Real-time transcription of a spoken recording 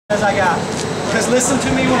as I got. Because listen to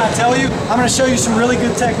me when I tell you, I'm going to show you some really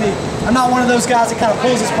good technique. I'm not one of those guys that kind of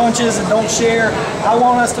pulls his punches and don't share. I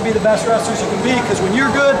want us to be the best wrestlers you can be, because when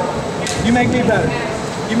you're good, you make me better.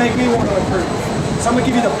 You make me want to improve. So I'm going to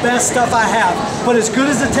give you the best stuff I have. But as good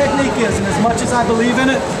as the technique is, and as much as I believe in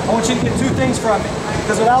it, I want you to get two things from me.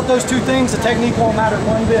 Because without those two things, the technique won't matter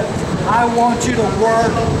one bit. I want you to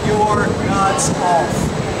work your nuts off.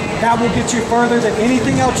 That will get you further than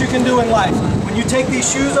anything else you can do in life. When you take these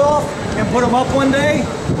shoes off and put them up one day,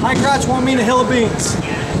 high crotch won't mean a hill of beans.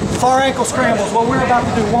 Far ankle scrambles, what we're about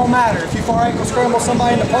to do won't matter. If you far ankle scramble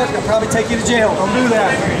somebody in the park, they'll probably take you to jail. Don't do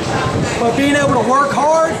that. But being able to work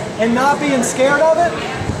hard and not being scared of it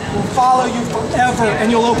will follow you forever,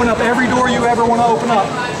 and you'll open up every door you ever want to open up.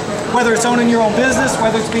 Whether it's owning your own business,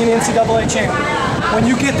 whether it's being NCAA champion. When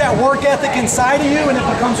you get that work ethic inside of you and it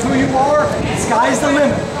becomes who you are, sky's the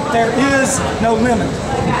limit. There is no limit.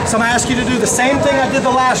 So I'm going to ask you to do the same thing I did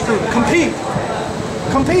the last group. Compete.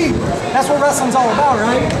 Compete. That's what wrestling's all about,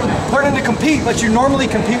 right? Learning to compete, but you normally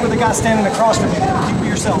compete with the guy standing across from you. Compete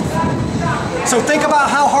with yourself. So think about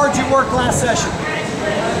how hard you worked last session.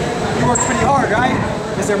 You worked pretty hard, right?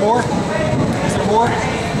 Is there more? Is there more?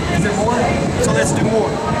 Is there more? So let's do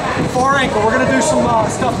more. Far ankle, we're going to do some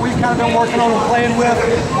stuff we've kind of been working on and playing with.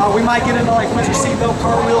 We might get into like put your seatbelt,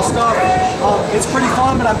 cartwheel stuff. It's pretty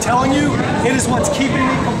fun, but I'm telling you, it is what's keeping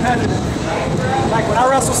me competitive. Like when I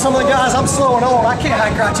wrestle some of the guys, I'm slow and old. I can't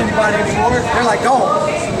high crotch anybody anymore. They're like gone.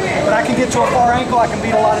 But I can get to a far ankle, I can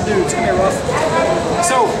beat a lot of dudes. Come here, Ruff.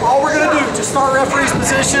 So all we're going to do, just start referee's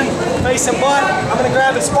position, face and butt. I'm going to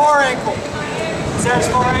grab his far ankle. Is that his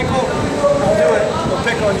far ankle? Don't do it. They'll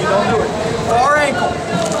pick on you. Don't do it. Far ankle.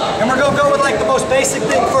 And we're going to go with like the most basic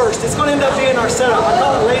thing first. It's going to end up being our setup. I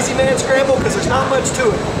call it lazy man scramble because there's not much to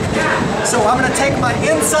it. So I'm going to take my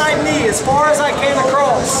inside knee as far as I can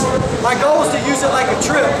across. My goal is to use it like a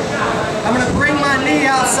trip. I'm going to bring my knee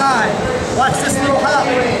outside. Watch this little hop.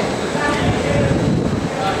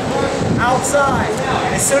 Outside.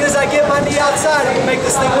 As soon as I get my knee outside, I'm going to make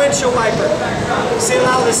this thing windshield wiper. See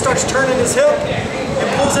how this starts turning his hip? It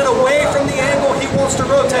pulls it away from the angle he wants to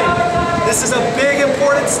rotate. This is a big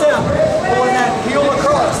important step. Pulling that heel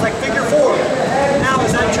across, like figure four. Now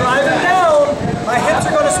as I drive it down, my hips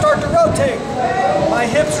are going to start to rotate. My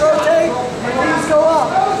hips rotate, my knees go up.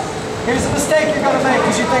 Here's a mistake you're going to make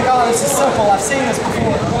because you think, oh, this is simple. I've seen this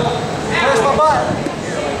before. Where's my butt?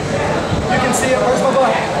 You can see it. Where's my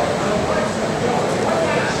butt?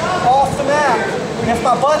 Off the mat. If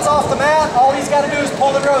my butt's off the mat, all he's got to do is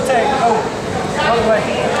pull and rotate. Oh, other way.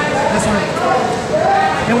 This way.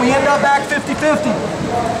 And we end up back 50-50.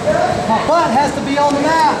 My butt has to be on the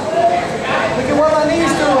mat. Look at what my knee's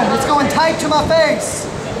doing. It's going tight to my face.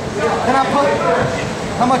 Then I put,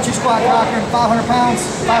 how much you squat, Crocker? 500 pounds?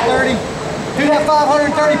 530? Do that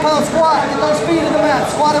 530-pound squat. Get those feet in the mat.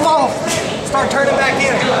 Squat them off. Start turning back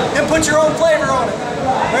in. Then put your own flavor on it.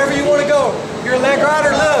 Wherever you want to go. Your leg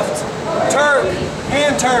rider lift, turn,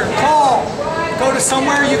 hand turn, call. Go to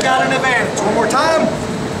somewhere you got an advantage. One more time.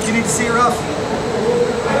 You need to see it, Ruff.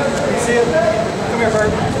 You see it? Come here,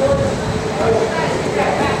 Bert.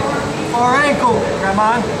 Far ankle. Grab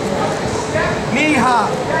mine. Knee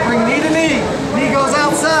hop. Bring knee to knee. Knee goes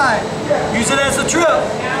outside. Use it as a trip.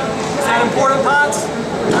 Is that important, Potts?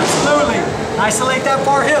 Absolutely. Isolate that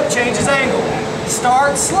far hip. Change his angle.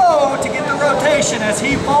 Start slow to get the rotation. As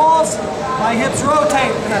he falls, my hips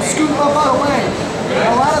rotate and I scoot my butt away. And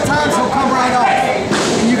a lot of times he'll come right off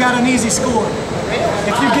and you got an easy score.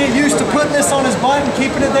 If you get used to putting this on his butt and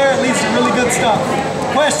keeping it there, it leads to really good stuff.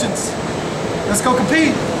 Questions? Let's go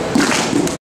compete.